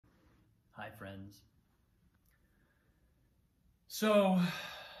Hi, friends. So,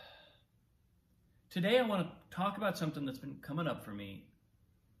 today I want to talk about something that's been coming up for me.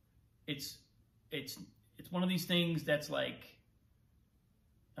 It's one of these things that's like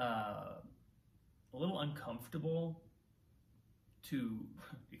a little uncomfortable to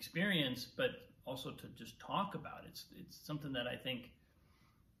experience, but also to just talk about. It's something that I think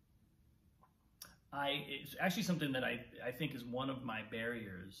it's actually something that I think is one of my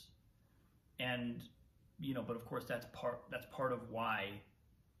barriers, and but of course that's part of why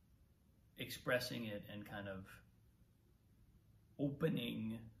expressing it and kind of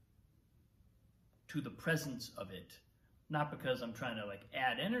opening to the presence of it, not because I'm trying to like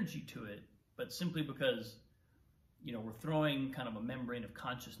add energy to it, but simply because we're throwing kind of a membrane of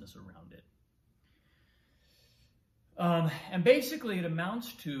consciousness around it. And basically it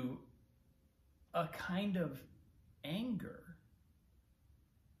amounts to a kind of anger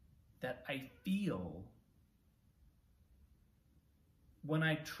that I feel when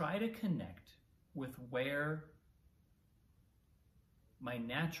I try to connect with where my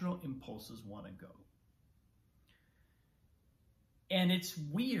natural impulses want to go. And it's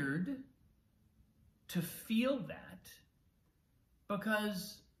weird to feel that,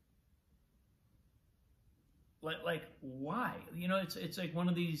 because like why? It's like one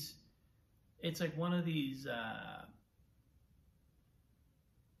of these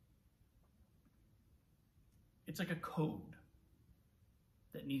it's like a code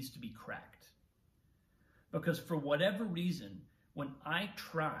that needs to be cracked. Because for whatever reason, when I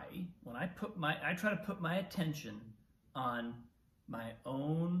try to put my attention on my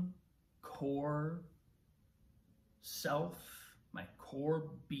own core self, my core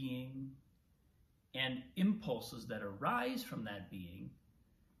being, and impulses that arise from that being,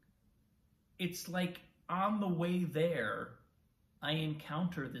 it's like on the way there, I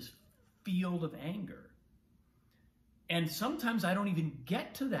encounter this field of anger. And sometimes I don't even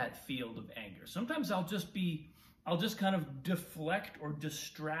get to that field of anger. Sometimes I'll just kind of deflect or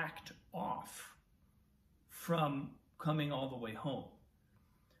distract off from coming all the way home.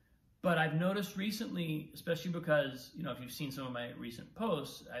 But I've noticed recently, especially because, if you've seen some of my recent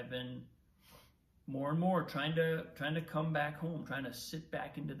posts, I've been more and more trying to come back home, trying to sit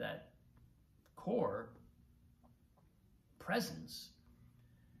back into that core presence.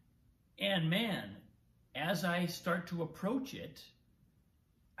 And man, as I start to approach it,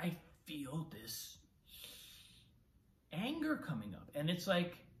 I feel this anger coming up. And it's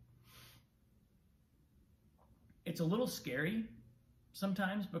like, it's a little scary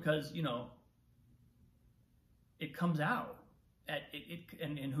sometimes because, it comes out at it.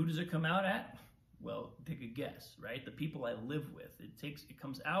 And who does it come out at? Well, take a guess, right? The people I live with. It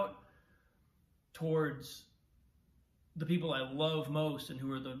comes out towards the people I love most and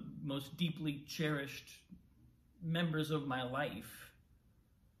who are the most deeply cherished members of my life,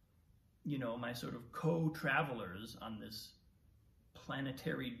 my sort of co-travelers on this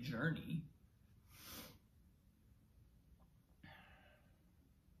planetary journey.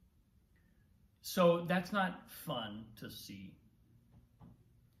 So that's not fun to see.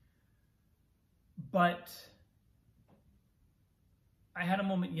 But I had a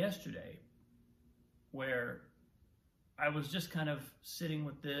moment yesterday where I was just kind of sitting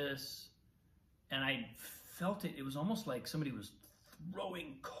with this, and I felt it. It was almost like somebody was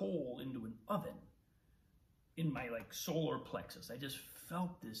throwing coal into an oven in my solar plexus. I just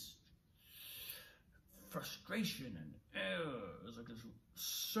felt this frustration and it was like this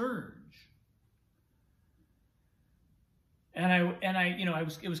surge. And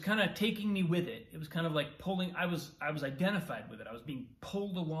it was kind of taking me with it. It was kind of like pulling. I was identified with it. I was being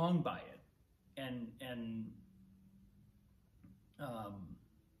pulled along by it, and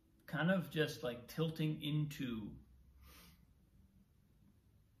kind of just like tilting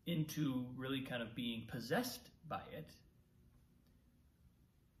into really kind of being possessed by it.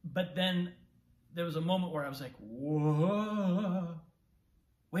 But then there was a moment where I was like, whoa,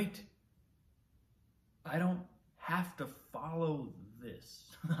 wait, I don't have to follow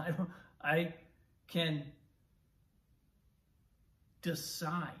this. I can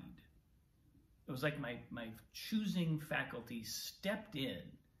decide. It was like my choosing faculty stepped in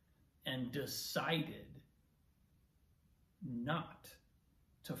and decided not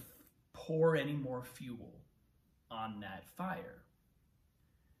to pour any more fuel on that fire.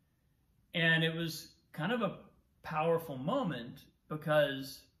 And it was kind of a powerful moment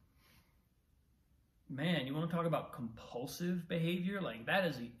because, man, you want to talk about compulsive behavior? Like, that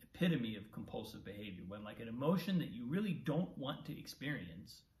is the epitome of compulsive behavior, when like an emotion that you really don't want to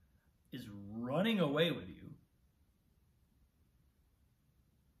experience is running away with you.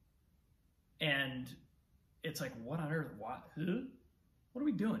 it's like, what on earth? What? Huh? What are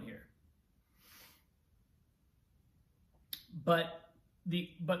we doing here? But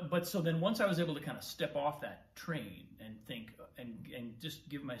so then once I was able to kind of step off that train and think and just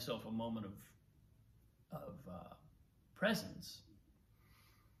give myself a moment of presence,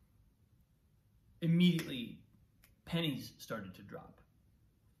 immediately pennies started to drop.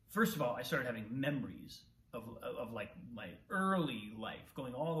 First of all, I started having memories of like my early life,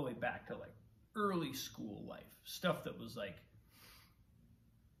 going all the way back to like early school life, stuff that was like,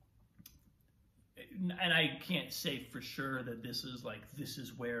 and I can't say for sure that this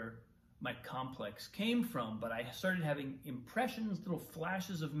is where my complex came from, but I started having impressions, little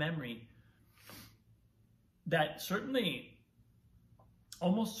flashes of memory that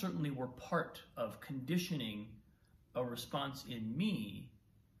almost certainly were part of conditioning a response in me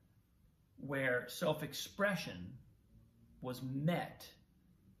where self-expression was met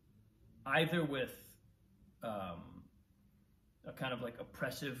either with a kind of like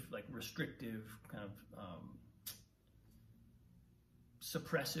oppressive, like restrictive, kind of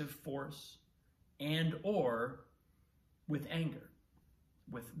suppressive force, and or with anger,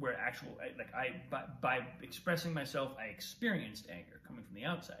 where actual, like by expressing myself, I experienced anger coming from the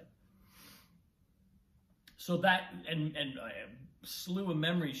outside. So that, and a slew of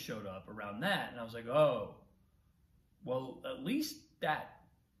memories showed up around that, and I was like, oh, well, at least that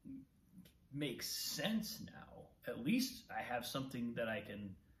makes sense now. At least I have something that I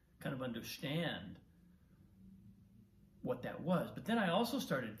can kind of understand what that was. But then I also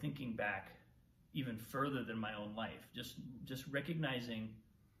started thinking back even further than my own life, just recognizing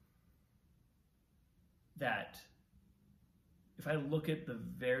that if I look at the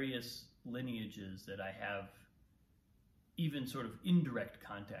various lineages that I have even sort of indirect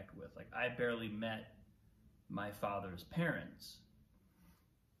contact with, like I barely met my father's parents.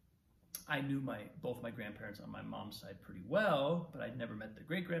 I knew both my grandparents on my mom's side pretty well, but I'd never met the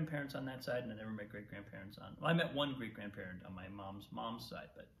great-grandparents on that side, and I never met great-grandparents well, I met one great-grandparent on my mom's side,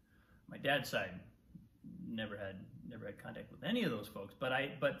 but my dad's side never had contact with any of those folks. But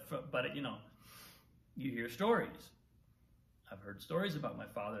you know, you hear stories. I've heard stories about my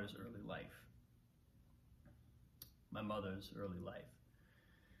father's early life, my mother's early life.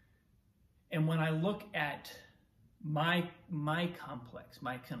 And when I look at my complex,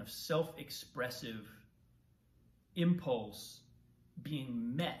 my kind of self-expressive impulse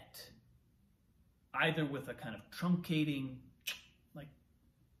being met either with a kind of truncating, like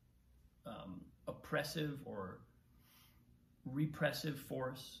oppressive or repressive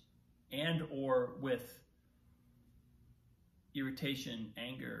force, and or with irritation,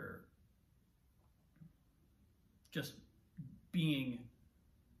 anger, just being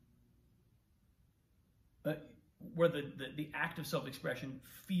where the act of self-expression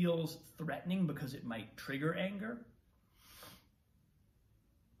feels threatening because it might trigger anger,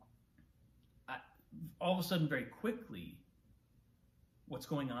 all of a sudden, very quickly, what's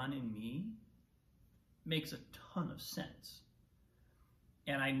going on in me makes a ton of sense.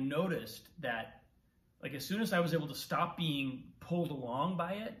 And I noticed that, like, as soon as I was able to stop being pulled along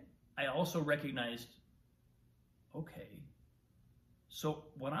by it, I also recognized, okay, so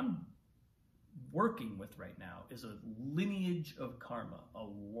what I'm working with right now is a lineage of karma, a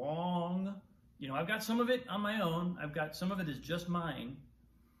long, I've got some of it on my own, some of it is just mine,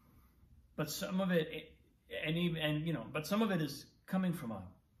 but some of it, but some of it is coming from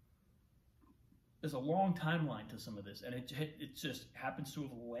there's a long timeline to some of this, and it just happens to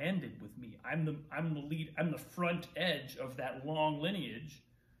have landed with me. I'm the front edge of that long lineage,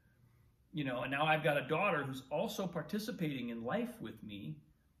 and now I've got a daughter who's also participating in life with me,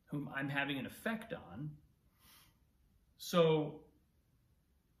 whom I'm having an effect on. So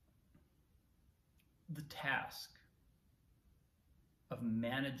the task of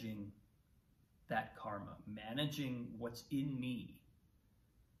managing that karma, managing what's in me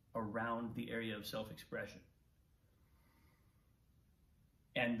around the area of self-expression,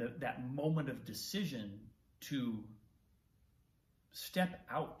 and that moment of decision to step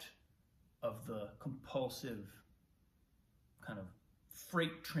out of the compulsive kind of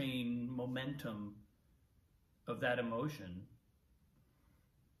freight train momentum of that emotion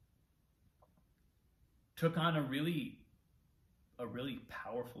took on a really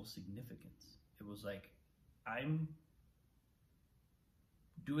powerful significance. It was like, I'm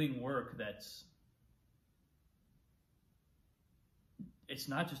doing work it's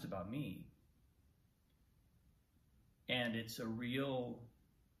not just about me, and there's real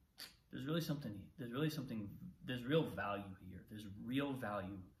value here. There's real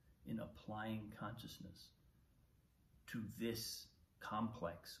value in applying consciousness to this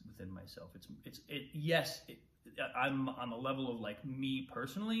complex within myself. I'm on a level of like me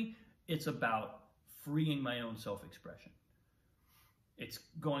personally, it's about freeing my own self-expression. It's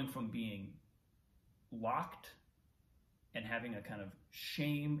going from being locked and having a kind of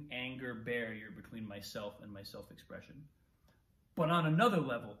shame, anger barrier between myself and my self-expression. But on another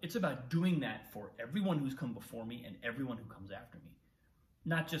level, it's about doing that for everyone who's come before me and everyone who comes after me.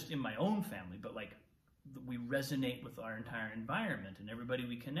 Not just in my own family, but like we resonate with our entire environment and everybody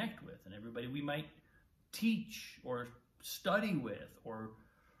we connect with and everybody we might teach or study with or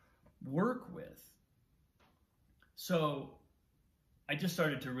work with. So I just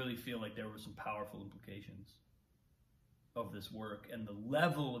started to really feel like there were some powerful implications of this work, and the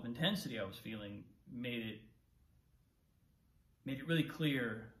level of intensity I was feeling made it really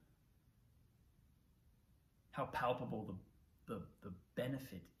clear how palpable the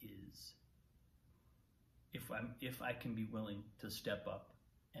benefit is if I can be willing to step up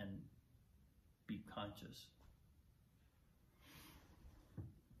and be conscious.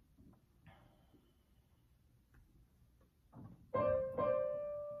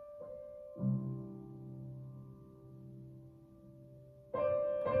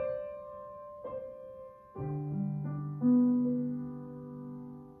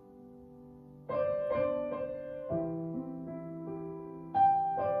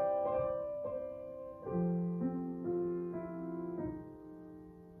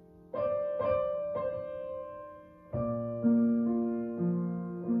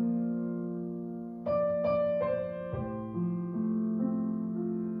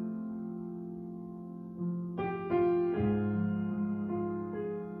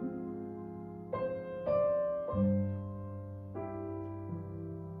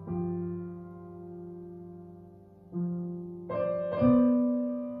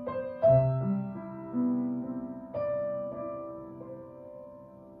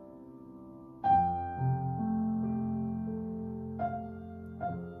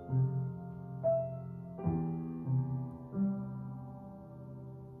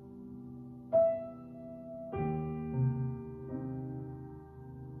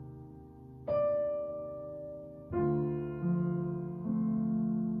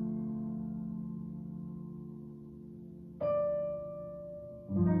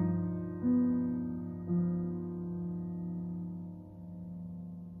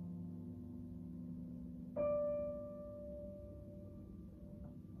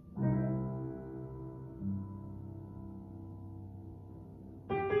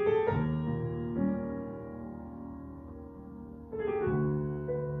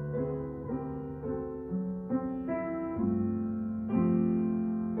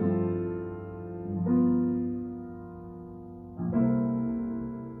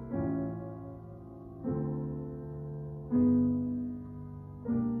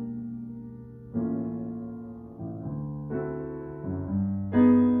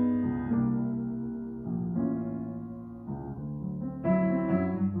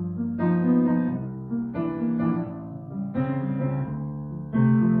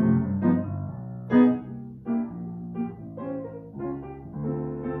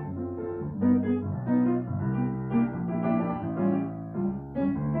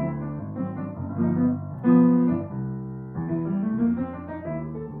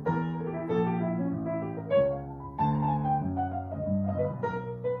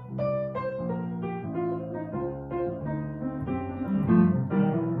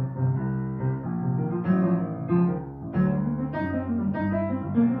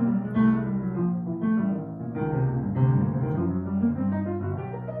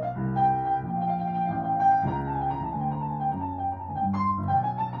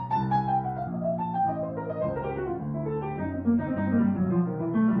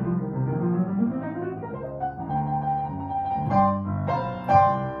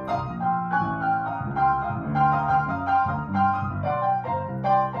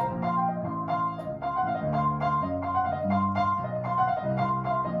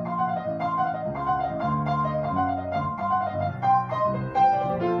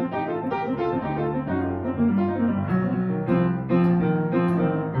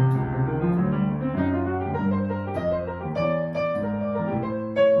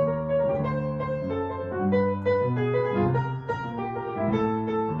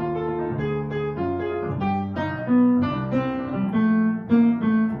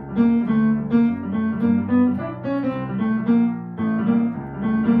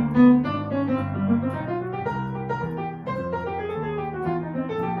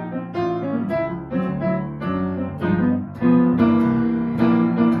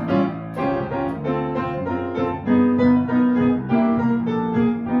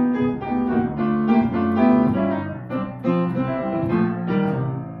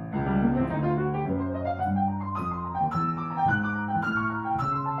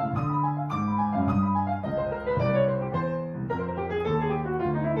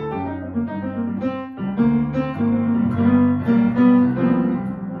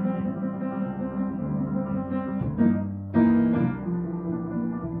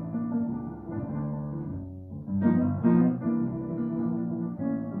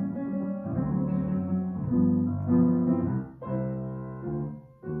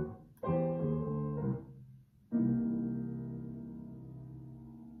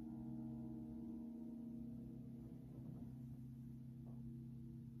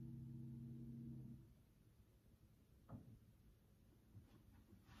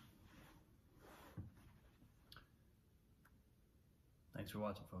 Thanks for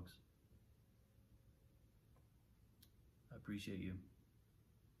watching, folks. I appreciate you.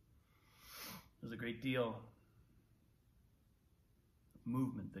 There's a great deal of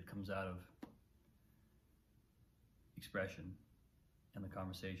movement that comes out of expression and the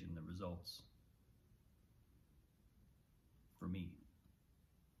conversation that results for me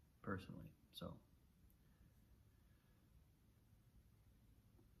personally. So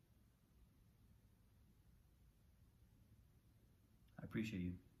I appreciate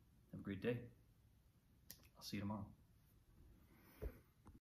you. Have a great day. I'll see you tomorrow.